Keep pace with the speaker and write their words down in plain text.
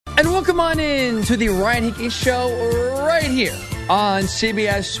And welcome on in to the Ryan Hickey Show right here on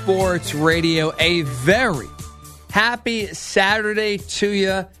CBS Sports Radio. A very happy Saturday to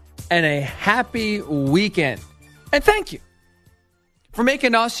you and a happy weekend. And thank you for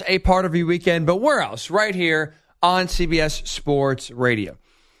making us a part of your weekend, but where else? Right here on CBS Sports Radio.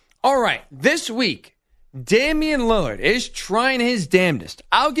 All right, this week, Damian Lillard is trying his damnedest.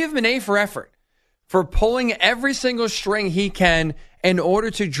 I'll give him an A for effort for pulling every single string he can in order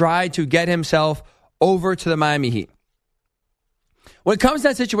to try to get himself over to the Miami Heat. When it comes to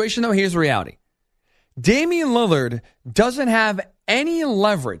that situation, though, here's the reality. Damian Lillard doesn't have any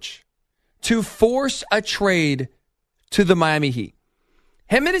leverage to force a trade to the Miami Heat.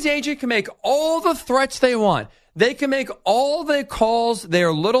 Him and his agent can make all the threats they want. They can make all the calls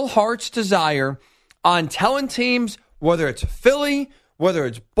their little hearts desire on telling teams, whether it's Philly, whether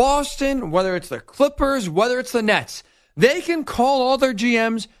it's Boston, whether it's the Clippers, whether it's the Nets. They can call all their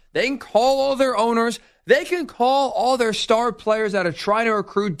GMs. They can call all their owners. They can call all their star players that are trying to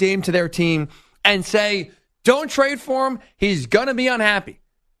recruit Dame to their team and say, don't trade for him. He's going to be unhappy.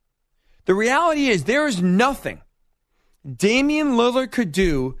 The reality is there is nothing Damian Lillard could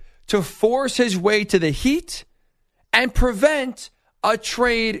do to force his way to the Heat and prevent a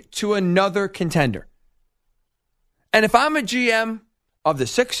trade to another contender. And if I'm a GM of the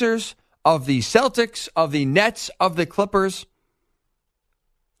Sixers, of the Celtics, of the Nets, of the Clippers,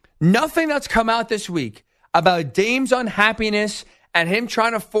 nothing that's come out this week about Dame's unhappiness and him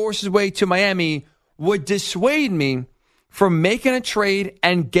trying to force his way to Miami would dissuade me from making a trade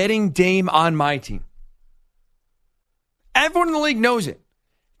and getting Dame on my team. Everyone in the league knows it.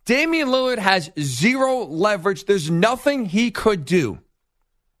 Damian Lillard has zero leverage. There's nothing he could do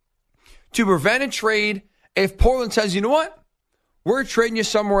to prevent a trade if Portland says, you know what? We're trading you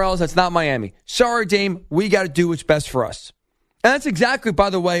somewhere else that's not Miami. Sorry, Dame. We got to do what's best for us. And that's exactly, by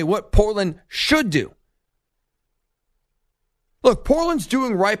the way, what Portland should do. Look, Portland's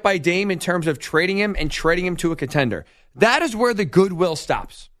doing right by Dame in terms of trading him and trading him to a contender. That is where the goodwill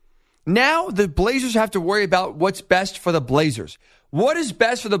stops. Now the Blazers have to worry about what's best for the Blazers. What is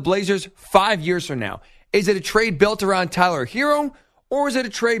best for the Blazers 5 years from now? Is it a trade built around Tyler Hero, or is it a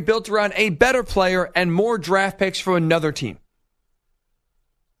trade built around a better player and more draft picks from another team?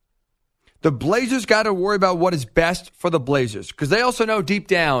 The Blazers got to worry about what is best for the Blazers because they also know deep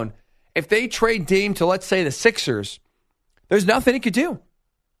down if they trade Dame to, let's say, the Sixers, there's nothing he could do.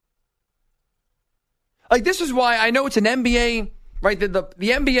 Like, this is why I know it's an NBA, right? The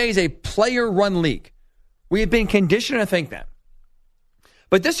NBA is a player-run league. We have been conditioned to think that.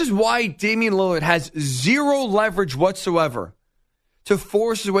 But this is why Damian Lillard has zero leverage whatsoever to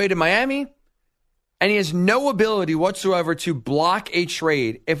force his way to Miami, and he has no ability whatsoever to block a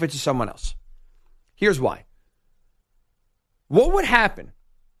trade if it's to someone else. Here's why. What would happen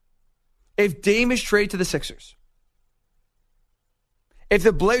if Dame is traded to the Sixers? If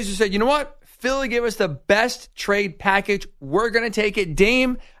the Blazers said, you know what? Philly gave us the best trade package. We're going to take it.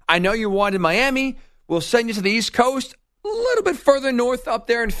 Dame, I know you wanted Miami. We'll send you to the East Coast, a little bit further north up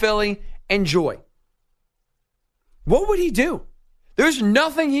there in Philly. Enjoy. What would he do? There's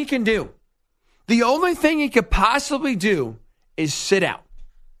nothing he can do. The only thing he could possibly do is sit out.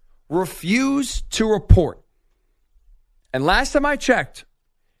 Refuse to report. And last time I checked,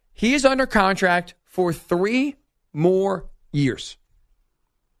 he is under contract for 3 more years.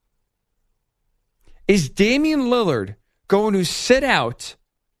 Is Damian Lillard going to sit out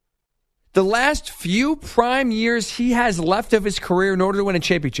the last few prime years he has left of his career in order to win a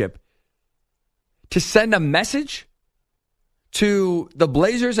championship to send a message to the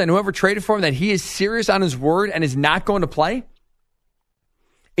Blazers and whoever traded for him that he is serious on his word and is not going to play?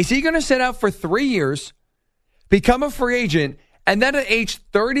 Is he going to sit out for 3 years, become a free agent, and then at age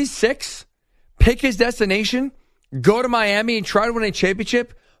 36, pick his destination, go to Miami and try to win a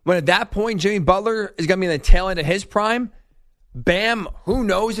championship, when at that point Jimmy Butler is going to be in the tail end of his prime? Bam, who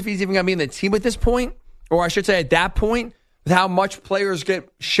knows if he's even going to be in the team at this point? Or I should say at that point, with how much players get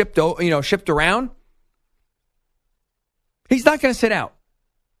shipped around? He's not going to sit out.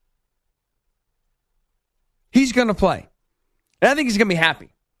 He's going to play. And I think he's going to be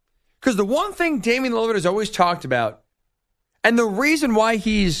happy. Because the one thing Damian Lillard has always talked about, and the reason why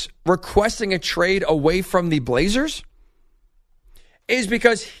he's requesting a trade away from the Blazers, is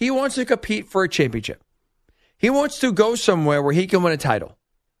because he wants to compete for a championship. He wants to go somewhere where he can win a title.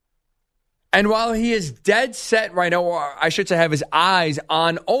 And while he is dead set right now, or I should say have his eyes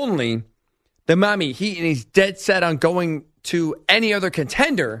on only the Miami Heat, and he's dead set on going to any other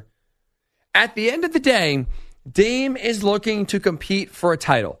contender, at the end of the day, Dame is looking to compete for a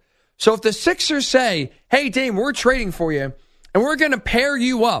title. So if the Sixers say, hey, Dame, we're trading for you, And we're going to pair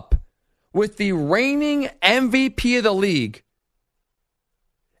you up with the reigning MVP of the league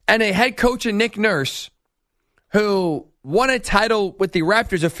and a head coach in Nick Nurse who won a title with the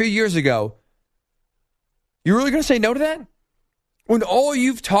Raptors a few years ago. You're really going to say no to that? When all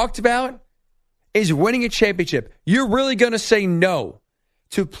you've talked about is winning a championship, you're really going to say no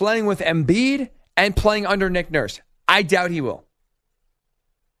to playing with Embiid and playing under Nick Nurse? I doubt he will.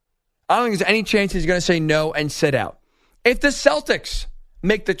 I don't think there's any chance he's going to say no and sit out. If the Celtics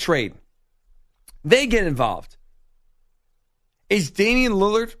make the trade, they get involved. Is Damian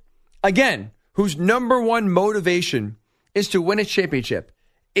Lillard, again, whose number one motivation is to win a championship,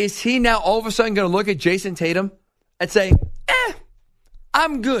 is he now all of a sudden going to look at Jason Tatum and say,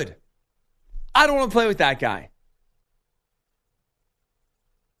 I'm good. I don't want to play with that guy.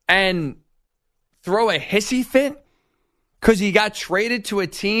 And throw a hissy fit because he got traded to a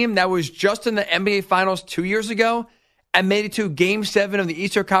team that was just in the NBA Finals 2 years ago and made it to Game 7 of the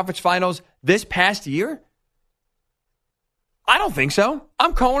Eastern Conference Finals this past year? I don't think so.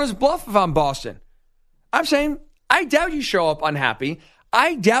 I'm calling his bluff if I'm Boston. I'm saying, I doubt you show up unhappy.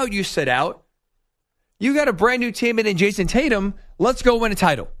 I doubt you sit out. You got a brand new teammate in Jason Tatum. Let's go win a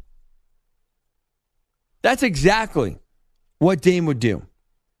title. That's exactly what Dame would do.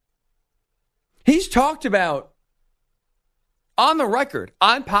 He's talked about on the record,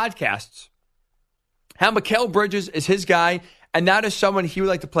 on podcasts, how Mikal Bridges is his guy, and that is someone he would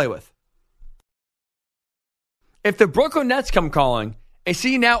like to play with. If the Brooklyn Nets come calling, is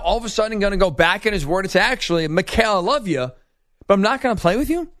he now all of a sudden going to go back in his word and say, actually, Mikal, I love you, but I'm not going to play with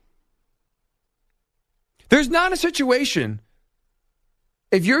you? There's not a situation,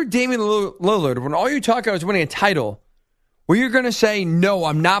 if you're Damian Lillard, when all you're talking about is winning a title, where you're going to say, no,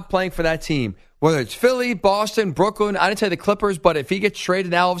 I'm not playing for that team. Whether it's Philly, Boston, Brooklyn, I didn't say the Clippers, but if he gets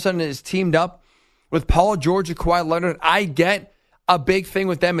traded now all of a sudden is teamed up with Paul George and Kawhi Leonard, I get a big thing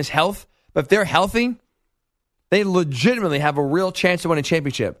with them is health. But if they're healthy, they legitimately have a real chance to win a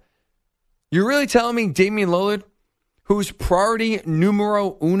championship. You're really telling me Damian Lillard, whose priority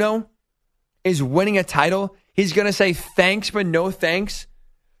numero uno is winning a title, he's going to say thanks but no thanks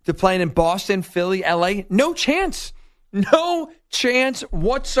to playing in Boston, Philly, LA? No chance. No chance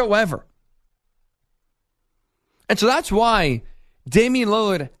whatsoever. And so that's why Damian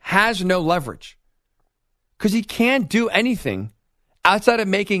Lillard has no leverage. Because he can't do anything outside of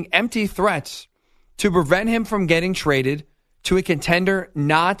making empty threats to prevent him from getting traded to a contender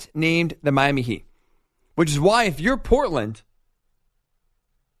not named the Miami Heat. Which is why if you're Portland,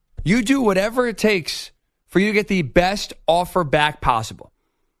 you do whatever it takes for you to get the best offer back possible.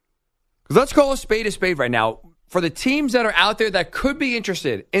 Because let's call a spade right now. For the teams that are out there that could be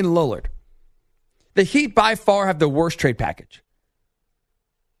interested in Lillard, the Heat by far have the worst trade package.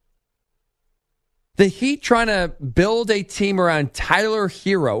 The Heat trying to build a team around Tyler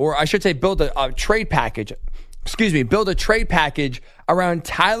Hero, or I should say build a trade package. Build a trade package around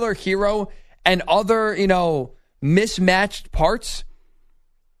Tyler Hero and other, mismatched parts.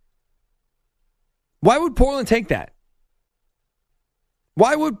 Why would Portland take that?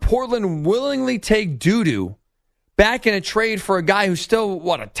 Why would Portland willingly take doo-doo back in a trade for a guy who's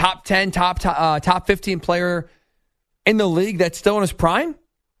still, a top 10, top 15 player in the league that's still in his prime?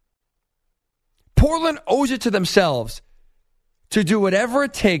 Portland owes it to themselves to do whatever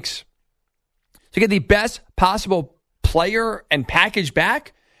it takes to get the best possible player and package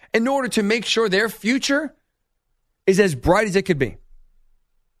back in order to make sure their future is as bright as it could be.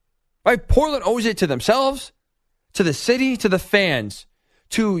 Right? Portland owes it to themselves, to the city, to the fans,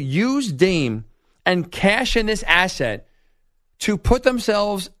 to use Dame and cash in this asset to put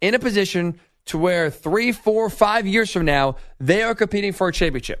themselves in a position to where 3, 4, 5 years from now, they are competing for a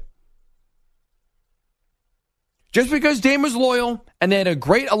championship. Just because Dame was loyal and they had a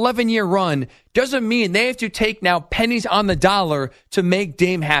great 11-year run doesn't mean they have to take now pennies on the dollar to make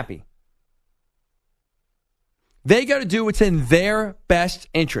Dame happy. They got to do what's in their best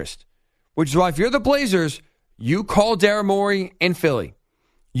interest, which is why if you're the Blazers, you call Daryl Morey in Philly.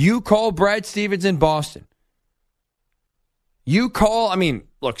 You call Brad Stevens in Boston. You call,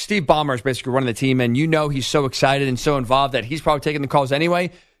 look, Steve Ballmer is basically running the team, and he's so excited and so involved that he's probably taking the calls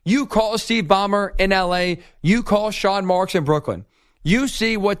anyway. You call Steve Ballmer in LA. You call Sean Marks in Brooklyn. You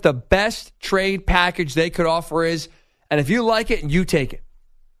see what the best trade package they could offer is, and if you like it, you take it.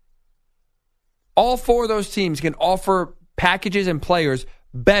 All four of those teams can offer packages and players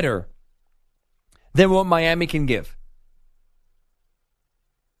better than what Miami can give.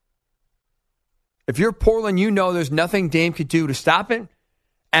 If you're Portland, there's nothing Dame could do to stop it.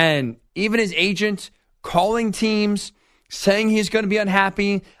 And even his agent calling teams, saying he's going to be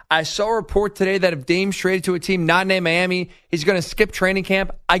unhappy. I saw a report today that if Dame's traded to a team not named Miami, he's going to skip training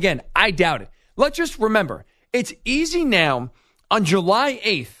camp. Again, I doubt it. Let's just remember, it's easy now on July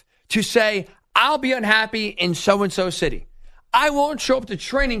 8th to say, I'll be unhappy in so-and-so city. I won't show up to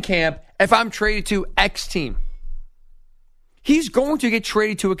training camp if I'm traded to X team. He's going to get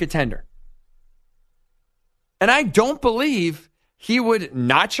traded to a contender. And I don't believe he would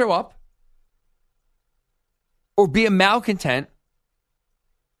not show up or be a malcontent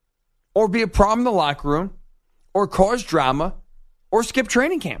or be a problem in the locker room or cause drama or skip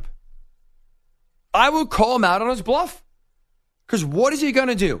training camp. I would call him out on his bluff. Because what is he going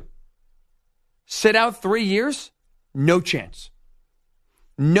to do? Sit out 3 years? No chance.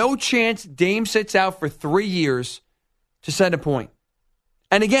 No chance Dame sits out for 3 years to set a point.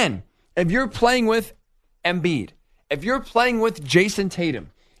 And again, if you're playing with Embiid, if you're playing with Jason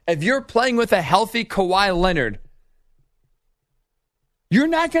Tatum, if you're playing with a healthy Kawhi Leonard, you're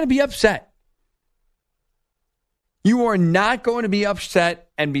not going to be upset. You are not going to be upset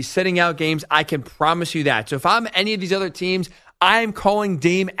and be sitting out games. I can promise you that. So if I'm any of these other teams, I'm calling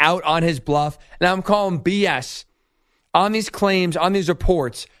Dame out on his bluff, and I'm calling BS on these claims, on these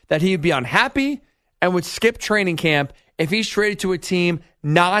reports, that he would be unhappy and would skip training camp if he's traded to a team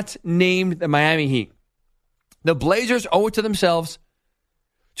not named the Miami Heat. The Blazers owe it to themselves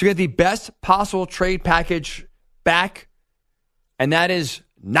to get the best possible trade package back, and that is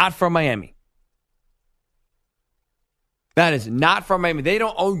not from Miami. That is not from Miami. They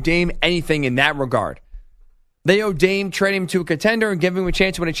don't owe Dame anything in that regard. They owe Dame trading him to a contender and giving him a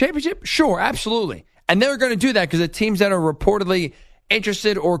chance to win a championship? Sure, absolutely. And they're going to do that because the teams that are reportedly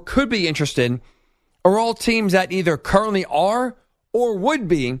interested or could be interested are all teams that either currently are or would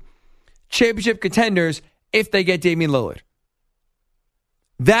be championship contenders if they get Damian Lillard.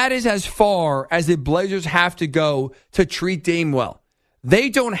 That is as far as the Blazers have to go to treat Dame well. They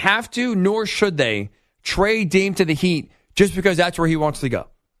don't have to, nor should they, trade Dame to the Heat just because that's where he wants to go.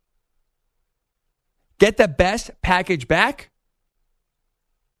 Get the best package back.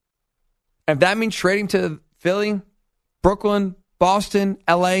 And if that means trading to Philly, Brooklyn, Boston,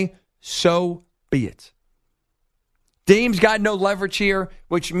 LA, so be it. Dame's got no leverage here,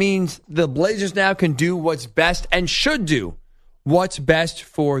 which means the Blazers now can do what's best and should do what's best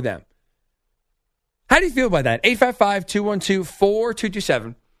for them. How do you feel about that?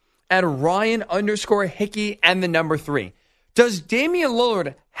 855-212-4227 at Ryan_Hickey and the number 3. Does Damian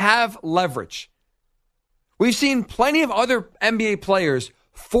Lillard have leverage? We've seen plenty of other NBA players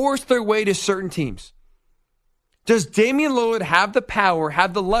force their way to certain teams. Does Damian Lillard have the power,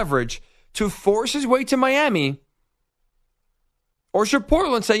 have the leverage to force his way to Miami? Or should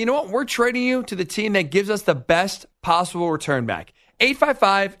Portland say, you know what, we're trading you to the team that gives us the best possible return back?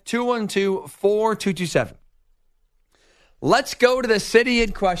 855-212-4227. Let's go to the city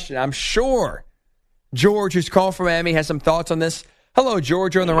in question. I'm sure George, who's calling from Miami, has some thoughts on this. Hello,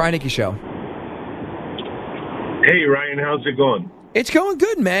 George. You're on the Ryan Hickey Show. Hey, Ryan. How's it going? It's going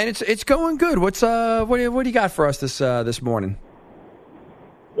good, man. It's going good. What do you got for us this morning?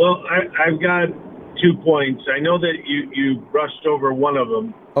 Well, I've got 2 points. I know that you brushed over one of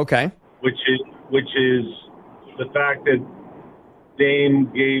them. Okay. Which is the fact that Dame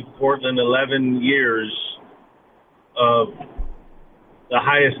gave Portland 11 years of the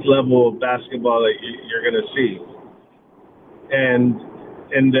highest level of basketball that you're going to see, and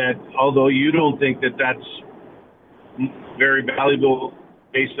that although you don't think that that's very valuable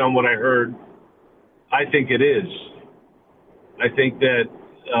based on what I heard, I think it is. I think that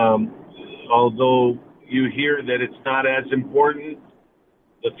although you hear that it's not as important,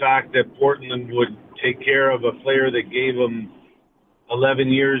 the fact that Portland would take care of a player that gave him 11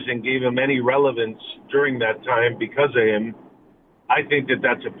 years and gave him any relevance during that time because of him, I think that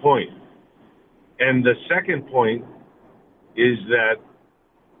that's a point. And the second point is that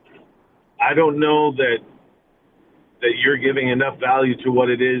I don't know that you're giving enough value to what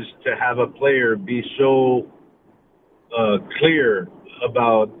it is to have a player be so clear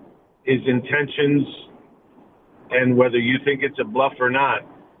about his intentions and whether you think it's a bluff or not,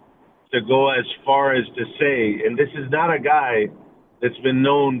 to go as far as to say, and this is not a guy that's been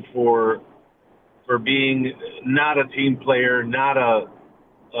known for being not a team player, not a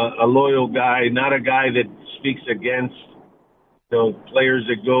loyal guy, not a guy that speaks against players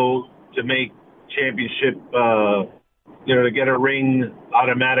that go to make championship, to get a ring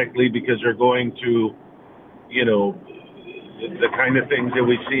automatically because they're going to, the kind of things that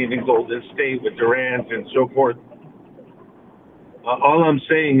we've seen in Golden State with Durant and so forth. All I'm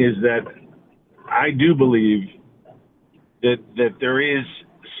saying is that I do believe that there is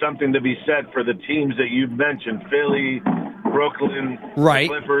something to be said for the teams that you've mentioned, Philly, Brooklyn, right,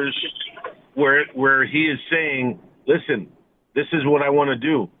 the Clippers, where he is saying, listen, this is what I want to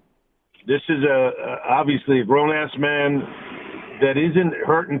do. This is obviously a grown-ass man that isn't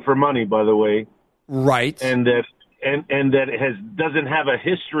hurting for money, by the way. Right. And that doesn't have a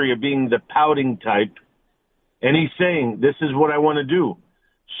history of being the pouting type. And he's saying, this is what I want to do.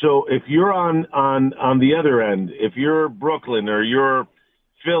 So if you're on the other end, if you're Brooklyn or you're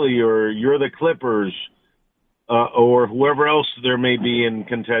Philly or you're the Clippers or whoever else there may be in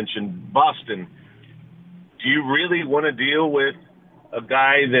contention, Boston, do you really want to deal with a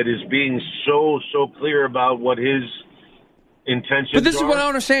guy that is being so clear about what his intentions are? But this is what I don't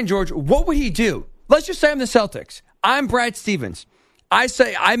understand, George. What would he do? Let's just say I'm the Celtics. I'm Brad Stevens. I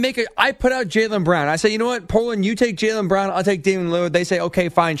put out Jaylen Brown. I say, you know what, Portland, you take Jaylen Brown, I'll take Damian Lillard. They say, okay,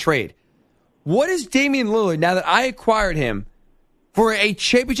 fine, trade. What is Damian Lillard, now that I acquired him for a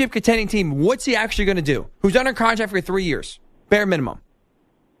championship contending team, what's he actually going to do? Who's under contract for 3 years, bare minimum?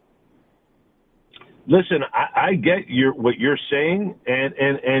 Listen, I get what you're saying,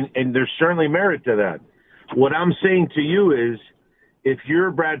 and there's certainly merit to that. What I'm saying to you is, if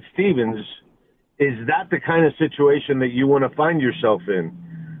you're Brad Stevens, is that the kind of situation that you want to find yourself in,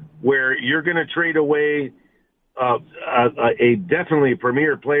 where you're going to trade away a definitely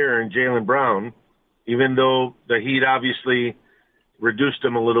premier player in Jaylen Brown, even though the Heat obviously reduced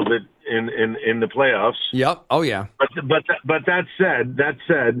him a little bit in the playoffs? Yep. Oh yeah. But that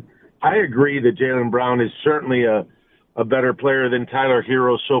said, I agree that Jaylen Brown is certainly a better player than Tyler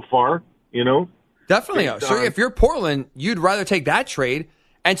Hero so far. You know, definitely. So if you're Portland, you'd rather take that trade.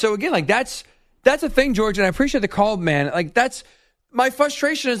 And so again, like that's a thing, George. And I appreciate the call, man. Like that's my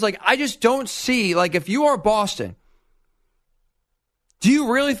frustration is like I just don't see like if you are Boston, do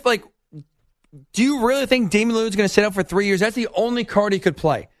you really think Damian Lillard's going to sit out for 3 years? That's the only card he could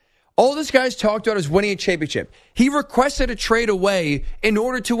play. All this guy's talked about is winning a championship. He requested a trade away in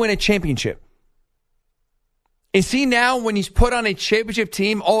order to win a championship. Is he now, when he's put on a championship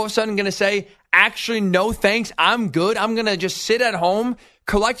team, all of a sudden going to say, actually, no thanks, I'm good. I'm going to just sit at home,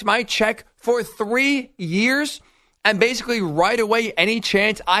 collect my check for 3 years, and basically right away any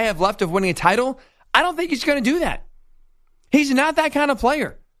chance I have left of winning a title? I don't think he's going to do that. He's not that kind of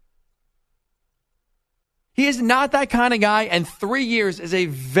player. He is not that kind of guy, and 3 years is a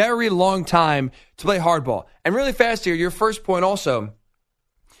very long time to play hardball. And really fast here, your first point also,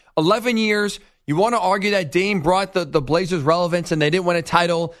 11 years, you want to argue that Dame brought the Blazers relevance and they didn't win a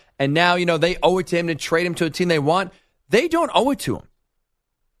title, and now, they owe it to him to trade him to a team they want. They don't owe it to him.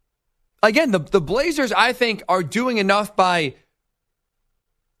 Again, the Blazers, I think, are doing enough by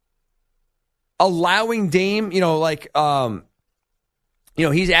allowing Dame, he's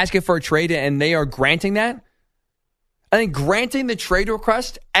asking for a trade and they are granting that. I think granting the trade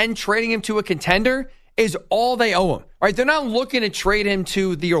request and trading him to a contender is all they owe him. Right? They're not looking to trade him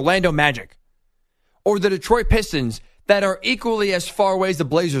to the Orlando Magic or the Detroit Pistons that are equally as far away as the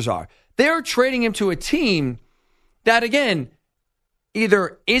Blazers are. They're trading him to a team that, again,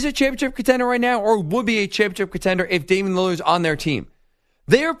 either is a championship contender right now or would be a championship contender if Damian Lillard's on their team.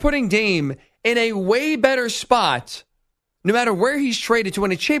 They're putting Dame in a way better spot no matter where he's traded to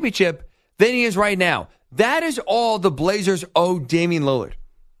win a championship than he is right now. That is all the Blazers owe Damian Lillard.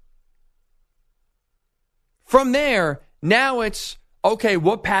 From there, now it's, okay,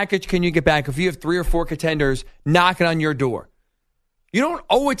 what package can you get back if you have 3 or 4 contenders knocking on your door? You don't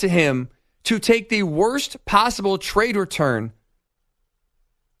owe it to him to take the worst possible trade return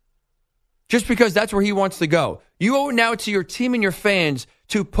just because that's where he wants to go. You owe it now to your team and your fans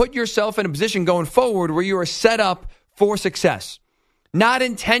to put yourself in a position going forward where you are set up for success. Not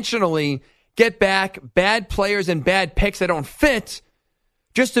intentionally get back bad players and bad picks that don't fit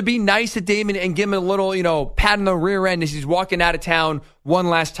just to be nice to Damon and give him a little, pat on the rear end as he's walking out of town one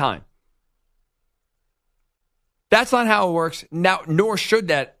last time. That's not how it works. Now, nor should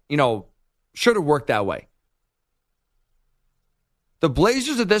that, should have worked that way. The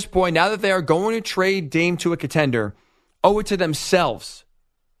Blazers at this point, now that they are going to trade Dame to a contender, owe it to themselves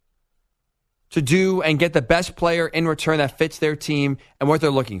to do and get the best player in return that fits their team and what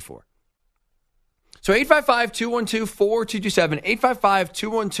they're looking for. So 855-212-4227,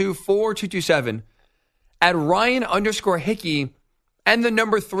 855-212-4227, at Ryan_Hickey and the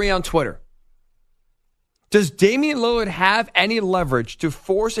number 3 on Twitter. Does Damian Lillard have any leverage to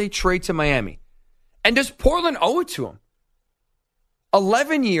force a trade to Miami? And does Portland owe it to him?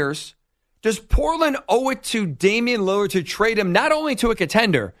 11 years. Does Portland owe it to Damian Lillard to trade him not only to a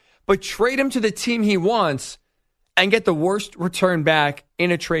contender, but trade him to the team he wants and get the worst return back in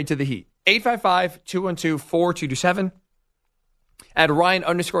a trade to the Heat? 855-212-4227 at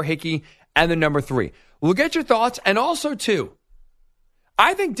Ryan_Hickey and the number 3. We'll get your thoughts. And also, too,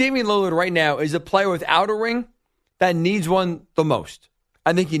 I think Damian Lillard right now is a player without a ring that needs one the most.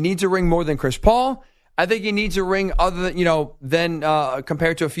 I think he needs a ring more than Chris Paul. I think he needs a ring other than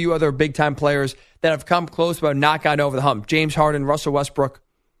compared to a few other big-time players that have come close but not gotten over the hump. James Harden, Russell Westbrook.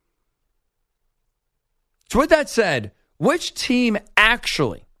 So with that said, which team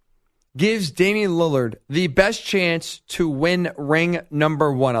actually gives Damian Lillard the best chance to win ring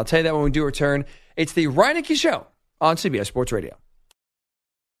number 1? I'll tell you that when we do return. It's the Ryan Hickey Show on CBS Sports Radio.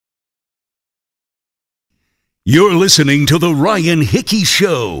 You're listening to the Ryan Hickey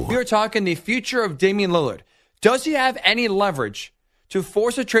Show. We are talking the future of Damian Lillard. Does he have any leverage to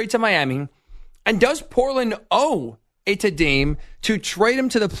force a trade to Miami? And does Portland owe it to Dame to trade him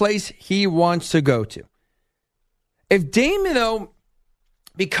to the place he wants to go to? If Dame, though,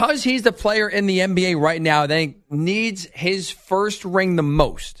 because he's the player in the NBA right now that needs his first ring the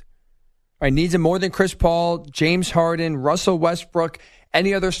most, right? Needs it more than Chris Paul, James Harden, Russell Westbrook,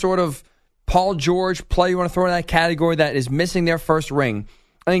 any other sort of Paul George player you want to throw in that category that is missing their first ring.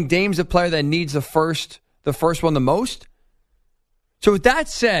 I think Dame's a player that needs the first one the most. So with that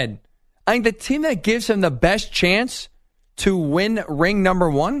said, I think the team that gives him the best chance to win ring number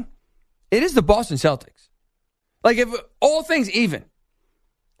 1, it is the Boston Celtics. Like, if all things even,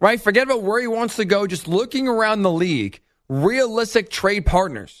 right? Forget about where he wants to go. Just looking around the league, realistic trade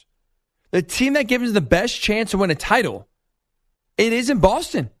partners. The team that gives him the best chance to win a title, it is in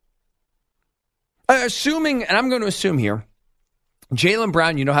Boston. Assuming, and I'm going to assume here, Jaylen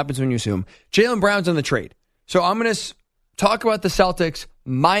Brown, you know what happens when you assume. Jaylen Brown's on the trade. So I'm going to talk about the Celtics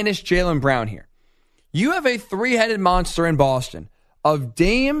minus Jaylen Brown here. You have a three-headed monster in Boston of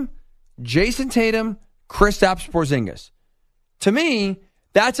Dame, Jason Tatum, Kristaps Porzingis. To me,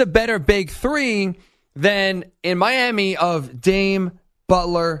 that's a better big three than in Miami of Dame,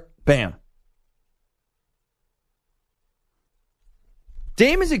 Butler, Bam.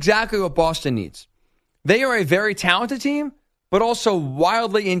 Dame is exactly what Boston needs. They are a very talented team, but also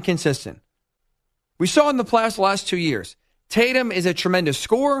wildly inconsistent. We saw in the playoffs the last 2 years. Tatum is a tremendous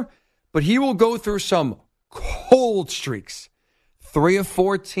scorer, but he will go through some cold streaks. 3 of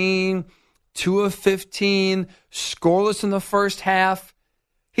 14, 2 of 15, scoreless in the first half.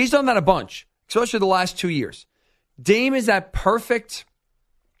 He's done that a bunch, especially the last 2 years. Dame is that perfect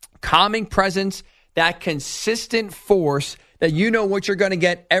calming presence, that consistent force that you know what you're going to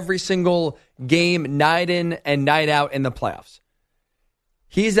get every single game, night in and night out in the playoffs.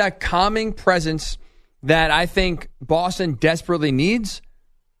 He's that calming presence that I think Boston desperately needs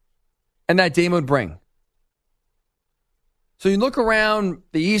and that Dame would bring. So you look around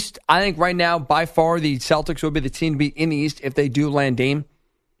the East, I think right now, by far, the Celtics would be the team to beat in the East if they do land Dame.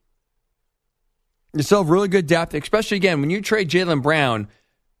 You still have really good depth, especially, again, when you trade Jaylen Brown,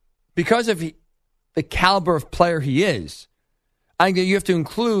 because of the caliber of player he is, I think that you have to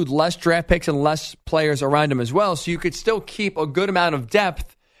include less draft picks and less players around him as well, so you could still keep a good amount of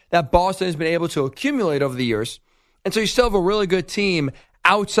depth that Boston has been able to accumulate over the years. And so you still have a really good team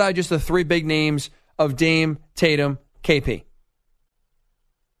outside just the three big names of Dame, Tatum, KP.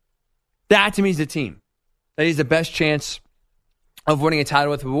 That, to me, is the team that he's the best chance of winning a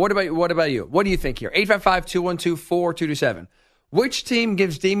title with. But what about you? What do you think here? 855-212-4227. Which team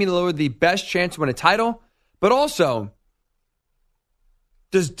gives Damian Lillard the best chance to win a title? But also,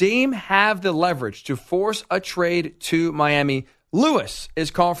 does Dame have the leverage to force a trade to Miami? Lewis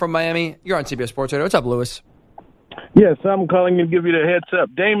is calling from Miami. You're on CBS Sports Radio. What's up, Lewis? Yes, I'm calling you to give you the heads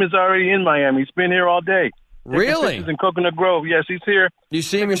up. Dame is already in Miami. He's been here all day. Really? He's in Coconut Grove. Yes, he's here. You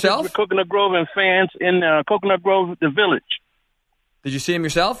see him yourself? Coconut Grove and fans in Coconut Grove, the village. Did you see him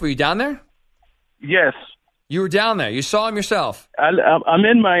yourself? Were you down there? Yes. You were down there. You saw him yourself. I'm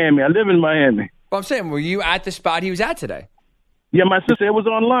in Miami. I live in Miami. Well, I'm saying, were you at the spot he was at today? Yeah, my sister, it was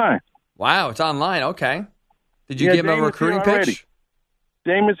online. Wow, it's online. Okay. Did you give him a recruiting pitch?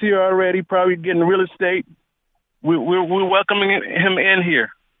 Dame is here already, probably getting real estate. We're welcoming him in here.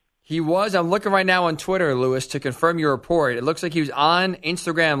 He was. I'm looking right now on Twitter, Lewis, to confirm your report. It looks like he was on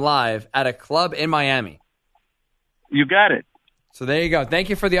Instagram Live at a club in Miami. You got it. So there you go. Thank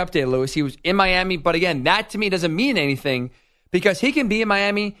you for the update, Lewis. He was in Miami, but again, that to me doesn't mean anything because he can be in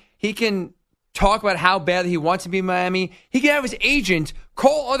Miami. He can talk about how badly he wants to be in Miami. He can have his agent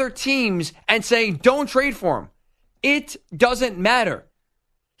call other teams and say, don't trade for him. It doesn't matter.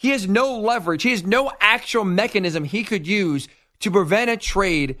 He has no leverage. He has no actual mechanism he could use to prevent a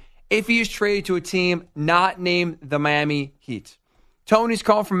trade if he is traded to a team not named the Miami Heat. Tony's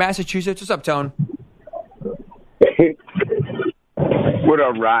calling from Massachusetts. What's up, Tone? What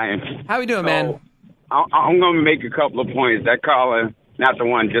up, Ryan? How you doing, man? I'm going to make a couple of points. That caller, not the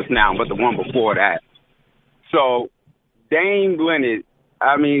one just now, but the one before that. So Dame Lillard,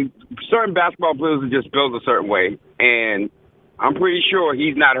 I mean, certain basketball players are just built a certain way, and I'm pretty sure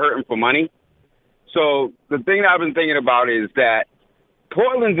he's not hurting for money. So the thing that I've been thinking about is that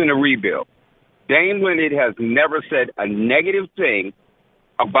Portland's in a rebuild. Dame Lillard has never said a negative thing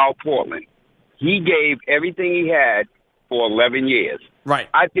about Portland. He gave everything he had for 11 years. Right.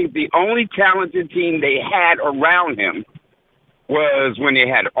 I think the only talented team they had around him was when they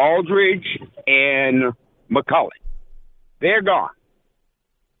had Aldridge and McCullough. They're gone.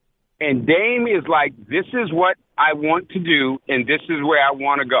 And Dame is like, this is what I want to do, and this is where I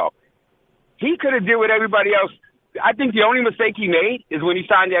want to go. He could have did what everybody else. I think the only mistake he made is when he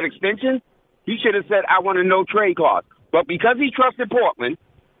signed that extension. He should have said, I want a no-trade clause. But because he trusted Portland,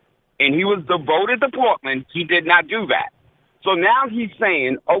 and he was devoted to Portland, he did not do that. So now he's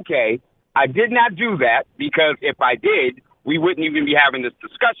saying, okay, I did not do that because if I did, we wouldn't even be having this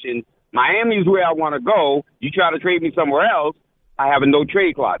discussion. Miami's where I want to go. You try to trade me somewhere else, I have a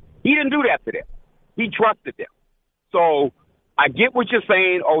no-trade clause. He didn't do that to them. He trusted them. So I get what you're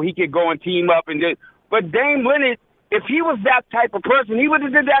saying. Oh, he could go and team up and do. But Dame Lillard, if he was that type of person, he would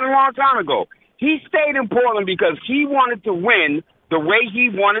have did that a long time ago. He stayed in Portland because he wanted to win the way he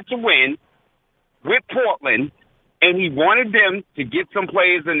wanted to win with Portland, and he wanted them to get some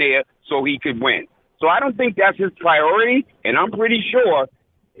players in there so he could win. So I don't think that's his priority, and I'm pretty sure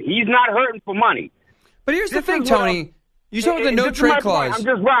he's not hurting for money. But here's the thing, Tony. You saw the no-trade clause. I'm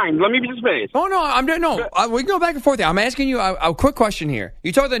just Ryan. Let me just finish. Oh, no. We can go back and forth there. I'm asking you a quick question here.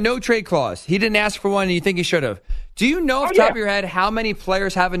 You talked the no-trade clause. He didn't ask for one, and you think he should have. Do you know off the top of your head how many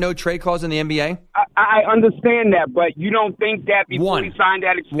players have a no-trade clause in the NBA? I understand that, but you don't think that before he signed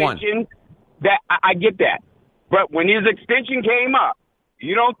that extension? That I get that. But when his extension came up,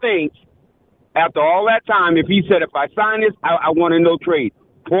 you don't think after all that time, if he said, if I sign this, I want a no-trade,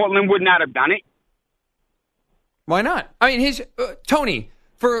 Portland would not have done it? Why not? I mean, Tony,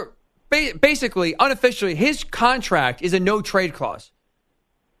 for basically, unofficially, his contract is a no-trade clause.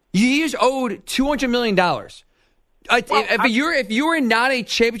 He is owed $200 million. If you are not a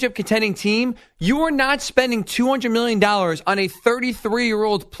championship contending team, you are not spending $200 million on a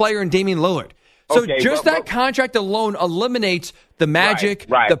 33-year-old player in Damian Lillard. So that contract alone eliminates the Magic,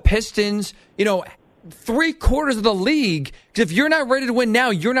 the Pistons, three-quarters of the league. Because if you're not ready to win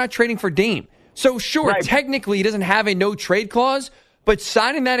now, you're not trading for Dame. So sure, technically he doesn't have a no-trade clause, but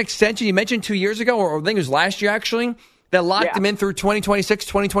signing that extension you mentioned 2 years ago, or I think it was last year actually, that locked him in through 2026,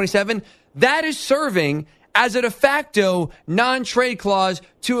 2027, that is serving as a de facto non-trade clause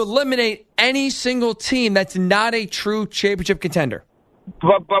to eliminate any single team that's not a true championship contender.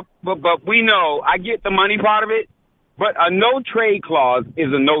 But we know, I get the money part of it, but a no-trade clause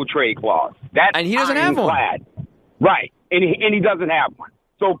is a no-trade clause. That's and he doesn't have one. Right, and he doesn't have one.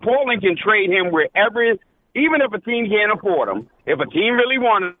 So Portland can trade him wherever, even if a team can't afford him. If a team really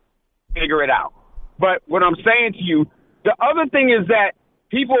wants to figure it out. But what I'm saying to you, the other thing is that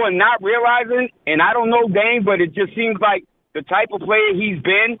people are not realizing, and I don't know Dame, but it just seems like the type of player he's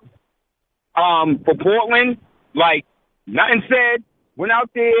been for Portland, like nothing said, went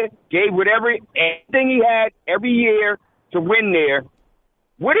out there, gave everything he had every year to win there.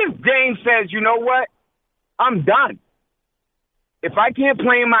 What if Dame says, you know what, I'm done? If I can't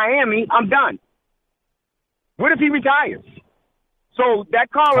play in Miami, I'm done. What if he retires? So that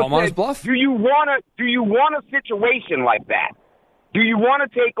caller said, do you want a situation like that? Do you want to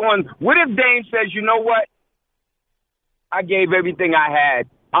take on, what if Dame says, you know what? I gave everything I had.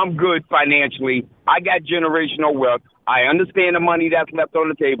 I'm good financially. I got generational wealth. I understand the money that's left on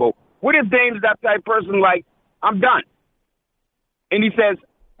the table. What if Dame's that type of person like, I'm done? And he says,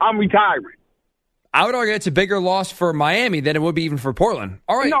 I'm retiring. I would argue it's a bigger loss for Miami than it would be even for Portland.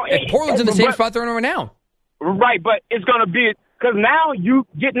 All right, if Portland's in the same spot they're in right now. Right, but it's going to be, because now you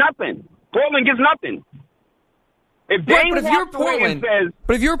get nothing. Portland gets nothing. If you're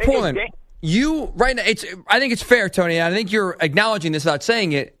Portland, right now, I think it's fair, Tony. I think you're acknowledging this without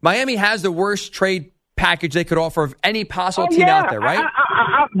saying it. Miami has the worst trade package they could offer of any possible team out there, right?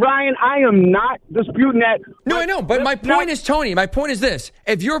 Ryan, I am not disputing that. No, I know, but my point is, Tony, my point is this.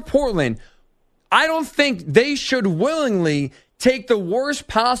 If you're Portland, I don't think they should willingly take the worst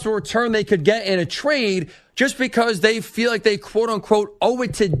possible return they could get in a trade just because they feel like they, quote-unquote, owe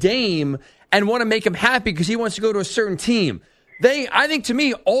it to Dame and want to make him happy because he wants to go to a certain team. I think, to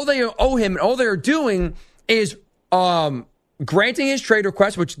me, all they owe him and all they're doing is granting his trade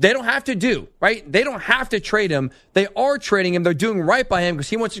request, which they don't have to do, right? They don't have to trade him. They are trading him. They're doing right by him because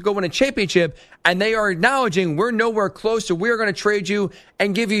he wants to go win a championship, and they are acknowledging we're nowhere close, so we're going to trade you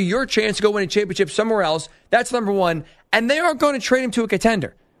and give you your chance to go win a championship somewhere else. That's number one. And they are going to trade him to a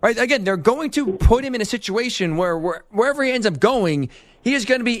contender. Right? Again, they're going to put him in a situation where wherever he ends up going, he is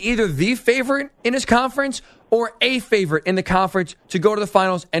going to be either the favorite in his conference or a favorite in the conference to go to the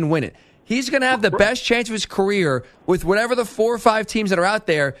finals and win it. He's going to have the best chance of his career with whatever the 4 or 5 teams that are out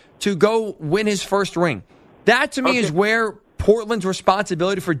there to go win his first ring. That, to me, is where Portland's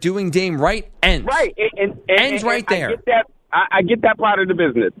responsibility for doing Dame right ends. Right. Ends right there. I get that part of the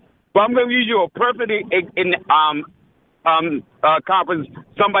business. But I'm going to use you a perfect conference,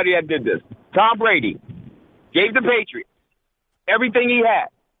 somebody that did this. Tom Brady gave the Patriots everything he had,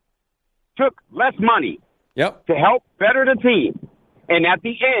 took less money to help better the team. And at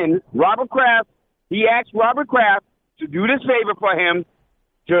the end, he asked Robert Kraft to do this favor for him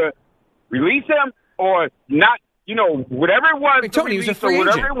to release him or not, whatever it was. Tony, he was a free agent.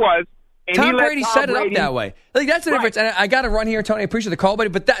 Whatever it was. And Tom Brady set it up that way. Like, that's the difference. And I got to run here, Tony. I appreciate the call, buddy.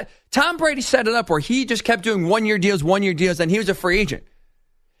 But Tom Brady set it up where he just kept doing one-year deals, and he was a free agent.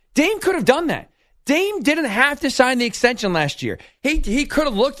 Dame could have done that. Dame didn't have to sign the extension last year. He could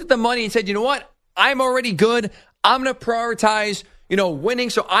have looked at the money and said, you know what? I'm already good. I'm going to prioritize,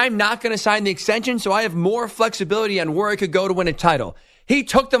 winning, so I'm not going to sign the extension, so I have more flexibility on where I could go to win a title. He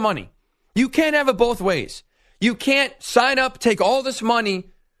took the money. You can't have it both ways. You can't sign up, take all this money,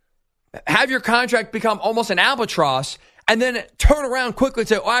 have your contract become almost an albatross, and then turn around quickly and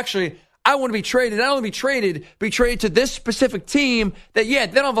say, oh, actually, I want to be traded. Not only be traded to this specific team that, they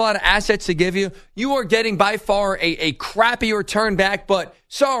don't have a lot of assets to give you. You are getting by far a crappy return back, but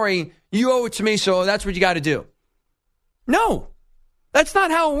sorry, you owe it to me, so that's what you got to do. No, that's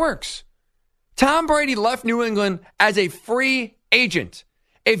not how it works. Tom Brady left New England as a free agent.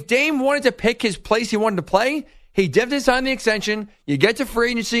 If Dame wanted to pick his place he wanted to play, he definitely signed the extension, you get to free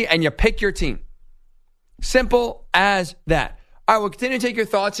agency, and you pick your team. Simple as that. All right, we'll continue to take your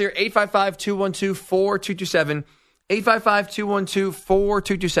thoughts here. 855-212-4227.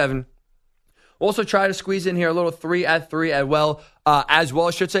 855-212-4227. We'll also try to squeeze in here a little 3 at 3 as well, I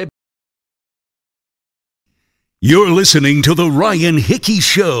should say. You're listening to The Ryan Hickey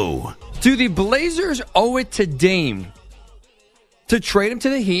Show. Do the Blazers owe it to Dame to trade him to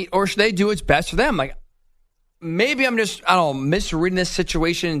the Heat, or should they do what's best for them? Maybe I'm just, misreading this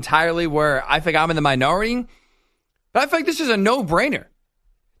situation entirely where I think I'm in the minority. But I think this is a no-brainer.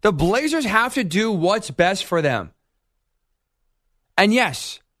 The Blazers have to do what's best for them. And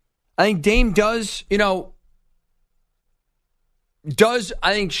yes, I think Dame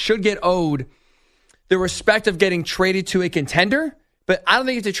should get owed the respect of getting traded to a contender. But I don't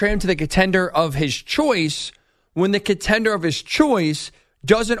think you have to trade him to the contender of his choice when the contender of his choice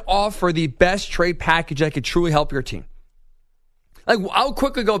doesn't offer the best trade package that could truly help your team. I'll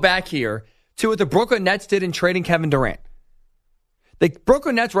quickly go back here to what the Brooklyn Nets did in trading Kevin Durant. The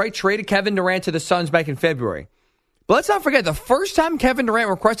Brooklyn Nets, traded Kevin Durant to the Suns back in February. But let's not forget, the first time Kevin Durant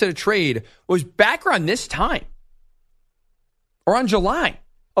requested a trade was back around this time. Around July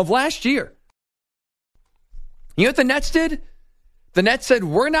of last year. You know what the Nets did? The Nets said,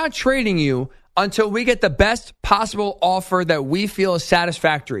 we're not trading you until we get the best possible offer that we feel is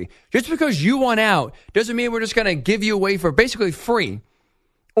satisfactory. Just because you want out doesn't mean we're just going to give you away for basically free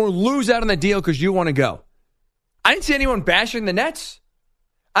or lose out on the deal because you want to go. I didn't see anyone bashing the Nets.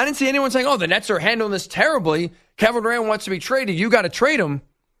 I didn't see anyone saying, the Nets are handling this terribly. Kevin Durant wants to be traded. You got to trade him.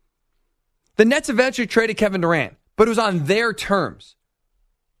 The Nets eventually traded Kevin Durant, but it was on their terms.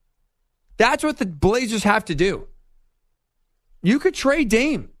 That's what the Blazers have to do. You could trade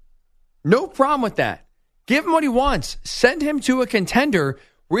Dame. No problem with that. Give him what he wants. Send him to a contender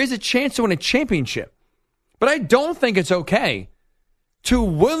where he has a chance to win a championship. But I don't think it's okay to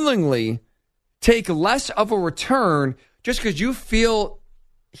willingly take less of a return just because you feel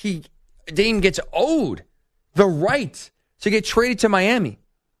Dame gets owed the right to get traded to Miami.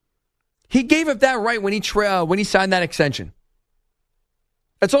 He gave up that right when he signed that extension.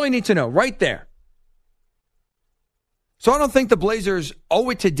 That's all you need to know right there. So I don't think the Blazers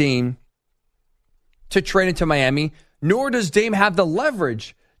owe it to Dame to trade into Miami, nor does Dame have the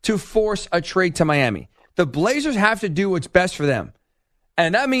leverage to force a trade to Miami. The Blazers have to do what's best for them.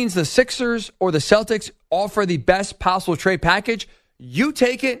 And that means the Sixers or the Celtics offer the best possible trade package. You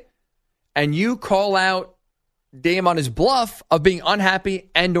take it and you call out Dame on his bluff of being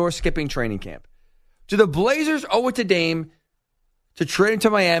unhappy and or skipping training camp. Do the Blazers owe it to Dame to trade him to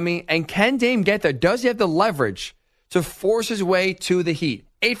Miami? And can Dame get there? Does he have the leverage to force his way to the Heat?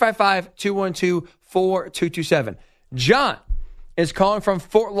 855-212-4227. John is calling from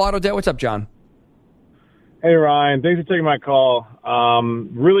Fort Lauderdale. What's up, John? Hey, Ryan. Thanks for taking my call.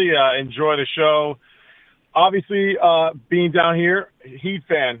 Really enjoy the show. Obviously, being down here, Heat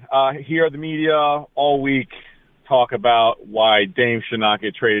fan. Hear the media all week talk about why Dame should not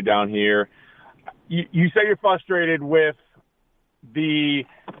get traded down here. You say you're frustrated with Dame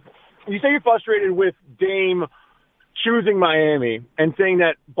choosing Miami and saying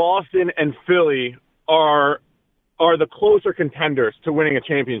that Boston and Philly are the closer contenders to winning a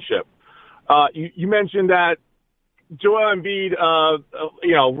championship. You mentioned that Joel Embiid,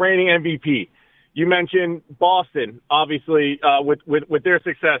 reigning MVP. You mentioned Boston, obviously, with their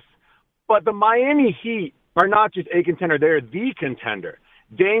success. But the Miami Heat are not just a contender; they're the contender.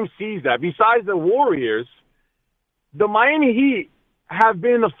 Dame sees that. Besides the Warriors, the Miami Heat have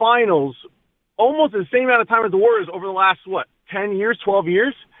been in the finals almost the same amount of time as the Warriors over the last, 10 years, 12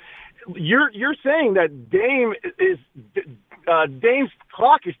 years? You're saying that Dame's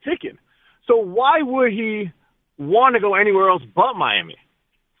clock is ticking. So why would he want to go anywhere else but Miami?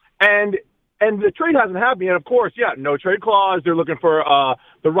 And the trade hasn't happened yet, of course. Yeah, no trade clause. They're looking for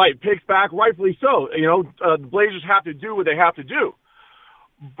the right picks back, rightfully so. The Blazers have to do what they have to do.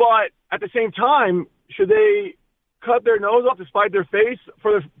 But at the same time, should they cut their nose off to spite their face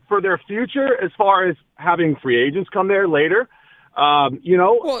for their future as far as having free agents come there later?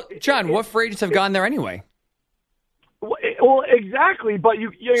 Well, John, what free agents have gone there anyway? Well, exactly. But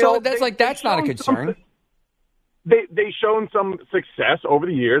that's not a concern. They've shown some success over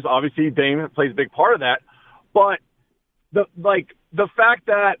the years. Obviously, Dame plays a big part of that. But the fact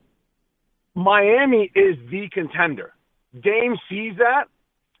that Miami is the contender, Dame sees that,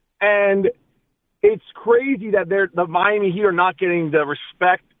 and it's crazy that the Miami Heat are not getting the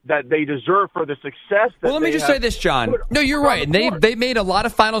respect that they deserve for the success. Well, let me just say this, John. No, you're right. And they've made a lot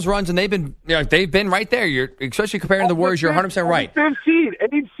of finals runs, and they've been right there. Especially comparing to the Warriors, you're 100% right.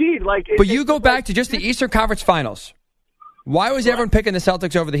 Eighth seed. But you go back to just the Eastern Conference Finals. Why was everyone picking the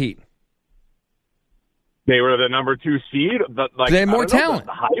Celtics over the Heat? They were the number 2 seed. They had more talent.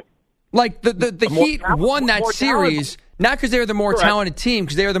 The hype. The Heat won that series not because they were the more talented team,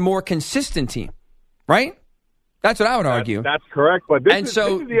 because they were the more consistent team, right? That's what I would argue. That's correct. But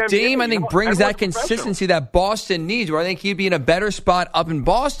Dame, I think, brings that consistency that Boston needs, where I think he'd be in a better spot up in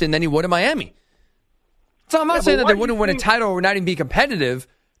Boston than he would in Miami. So I'm not saying that they wouldn't win a title or not even be competitive,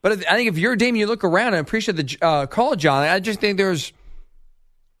 but I think if you're Dame, you look around and appreciate the call, John. I just think there's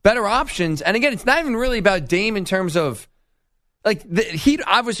better options. And again, it's not even really about Dame in terms of, the Heat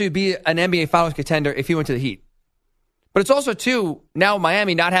obviously would be an NBA Finals contender if he went to the Heat. But it's also, too, now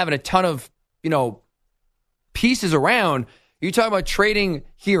Miami not having a ton of, pieces around. You talk about trading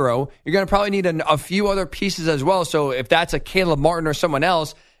Hero, you're going to probably need a few other pieces as well. So if that's a Caleb Martin or someone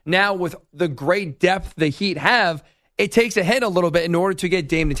else, now with the great depth the Heat have, it takes a hit a little bit in order to get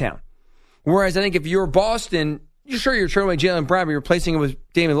Dame to town. Whereas I think if you're Boston, you're trading away Jaylen Brown, but you're replacing it with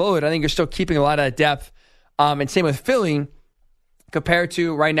Damian Lillard. I think you're still keeping a lot of that depth. And same with Philly compared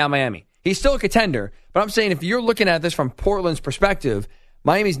to right now Miami. He's still a contender, but I'm saying if you're looking at this from Portland's perspective,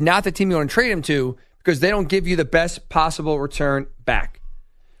 Miami's not the team you want to trade him to, because they don't give you the best possible return back.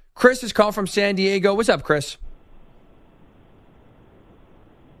 Chris is calling from San Diego. What's up, Chris?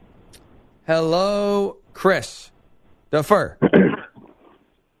 Hello, Chris. The Fur.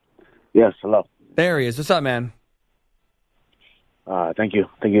 Yes, hello. There he is. What's up, man? Thank you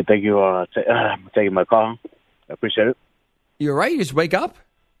for taking my call. I appreciate it. You're right. You just wake up?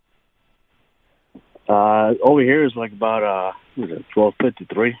 Over here is about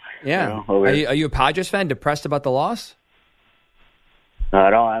 12:53. Yeah. Are you a Padres fan? Depressed about the loss? No,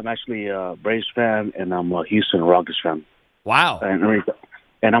 I'm actually a Braves fan, and I'm a Houston Rockets fan. Wow.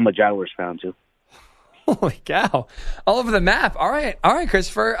 And I'm a Jaguars fan too. Holy cow! All over the map. All right,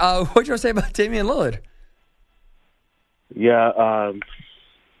 Christopher. What do you want to say about Damian Lillard? Yeah,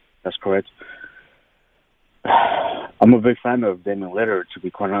 that's correct. I'm a big fan of Damian Lillard, to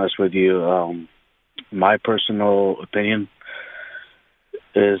be quite honest with you. My personal opinion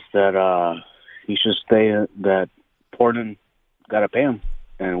is that he should stay, that Portland got to pay him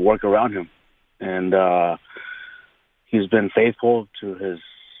and work around him. And he's been faithful to his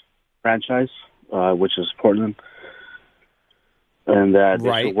franchise, which is Portland. And that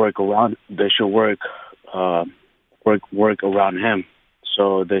they should work around. They should work around him.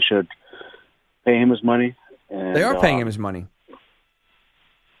 So they should pay him his money. And, they are paying him his money.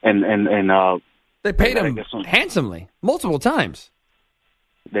 And they paid him handsomely, multiple times.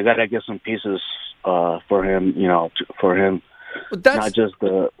 They got to get some pieces for him, for him. But that's not just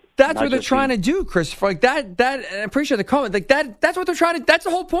the. That's what they're trying to do, Christopher. Like that. I appreciate the comment. Like that. That's what they're trying to. That's the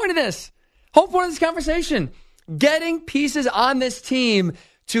whole point of this. Whole point of this conversation: getting pieces on this team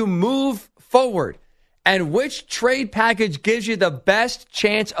to move forward. And which trade package gives you the best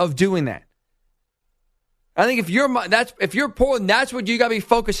chance of doing that? I think if you're Portland, that's what you got to be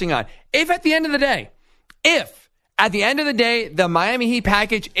focusing on. If at the end of the day, At the end of the day, the Miami Heat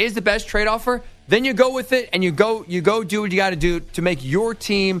package is the best trade offer. Then you go with it and you go do what you got to do to make your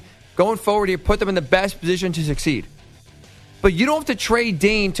team going forward here, put them in the best position to succeed. But you don't have to trade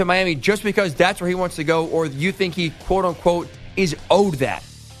Dane to Miami just because that's where he wants to go or you think he, quote unquote, is owed that.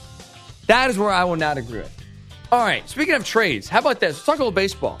 That is where I will not agree with. All right, speaking of trades, how about this? Let's talk a little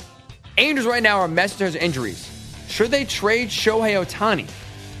baseball. Angels right now are messengers of injuries. Should they trade Shohei Ohtani?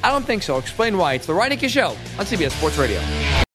 I don't think so. Explain why. It's the Ryan Hickey Show on CBS Sports Radio.